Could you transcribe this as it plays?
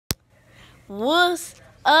What's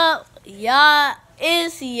up, y'all?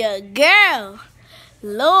 It's your girl,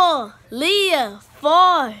 Lil Leah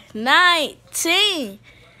 419.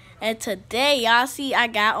 And today, y'all see I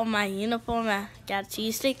got on my uniform. I got a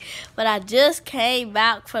cheese stick, but I just came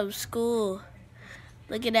back from school.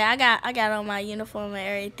 Look at that. I got on my uniform and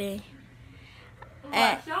everything.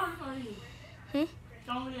 And, Show it's on you.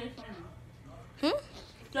 Show me it's on you.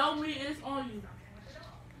 Show me it's on you.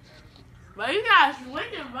 But you guys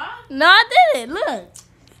swinging, bro. No, I didn't. Look.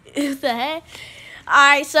 It's the head.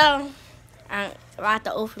 Alright, so I'm about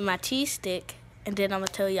to open my cheese stick, and then I'm going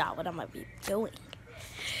to tell y'all what I'm going to be doing.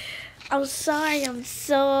 I'm sorry. I'm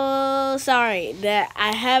so sorry that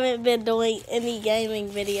I haven't been doing any gaming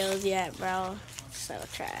videos yet, bro. So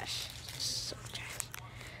trash. So trash.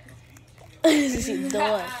 This is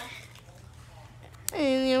door.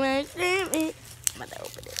 I'm about to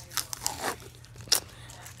open it.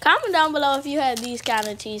 Comment down below if you had these kind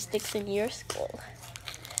of cheese sticks in your school,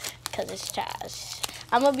 because it's trash.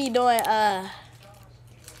 I'm going to be doing,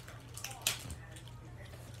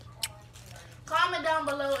 Comment down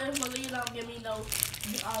below if Malia don't give me no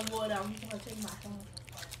water. I'm going to take my phone.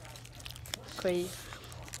 Crazy.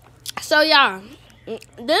 So, y'all,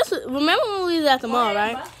 remember when we was at the mall,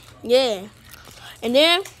 right? Yeah. And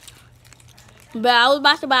then, but I was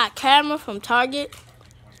about to buy a camera from Target.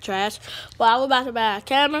 Trash. But I was about to buy a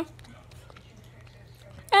camera.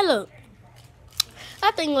 And look,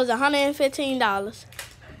 that thing was $115.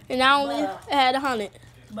 And I only had 100.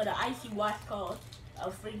 But the icy watch cost a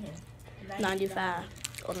freaking $95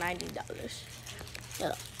 or $90.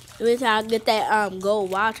 Yeah. Every time I get that gold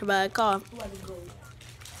watch by a car. It wasn't gold.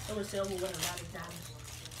 It was silver with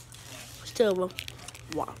 $90. Silver.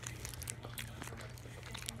 Wow.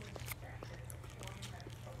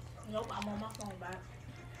 Nope, I'm on my phone back.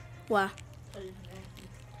 Why?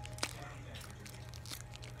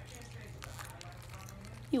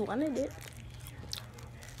 You wanted it.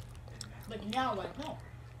 But now, like, no.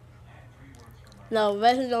 No,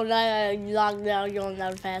 basically don't lock down, you don't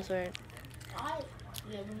have a password. Alright,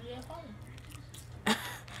 give me your phone.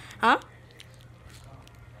 Huh?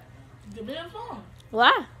 Give me your phone.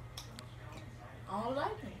 Why? I don't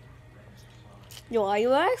like it. Yo, why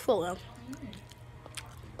you ask for them?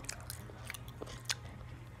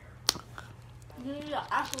 You need an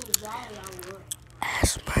actual dollar out of work.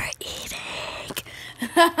 As we're eating.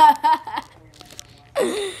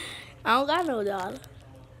 I don't got no dollar.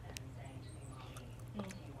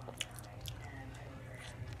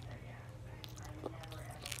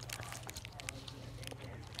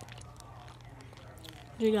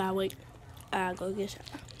 You gotta wait. I'll go get some.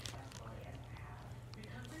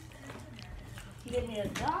 Give me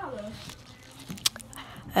 $1.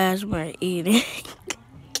 As we're eating.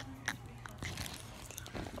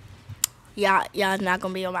 Y'all not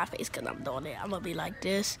gonna be on my face because I'm doing it. I'm gonna be like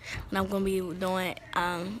this, and I'm gonna be doing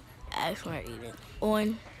as we're eating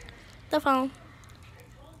on the phone.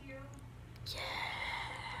 Yeah.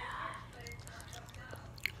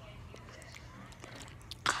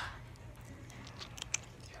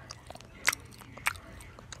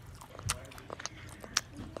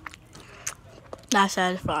 Not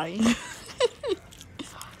satisfying.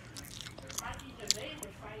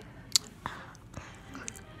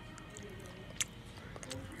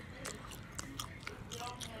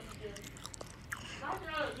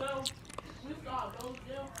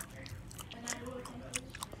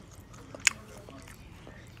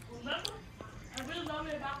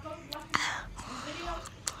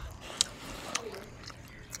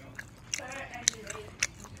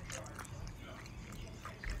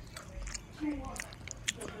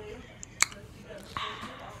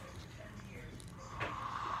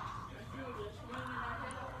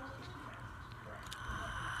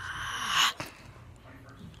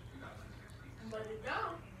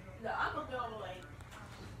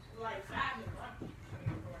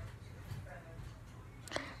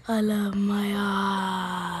 I love my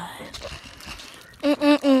eyes.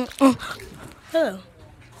 Hello.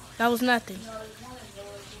 That was nothing.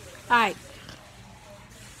 Alright.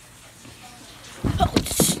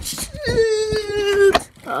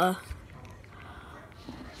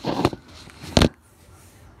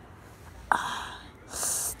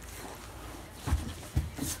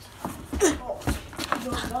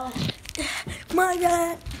 My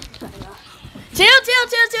God. Chill.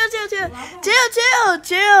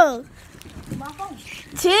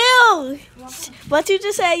 But you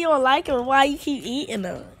just said you don't like them. Why you keep eating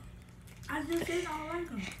them? I just said I don't like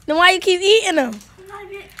them. Then why you keep eating them? I'm not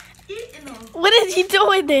eating them. What is you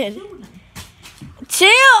doing then?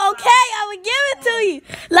 Chill, okay? I will give it to you.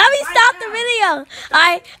 Let me stop the video.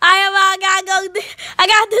 I gotta go. I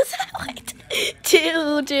gotta do something.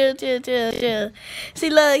 Chill. See,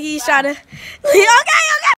 look, he's trying to. Okay.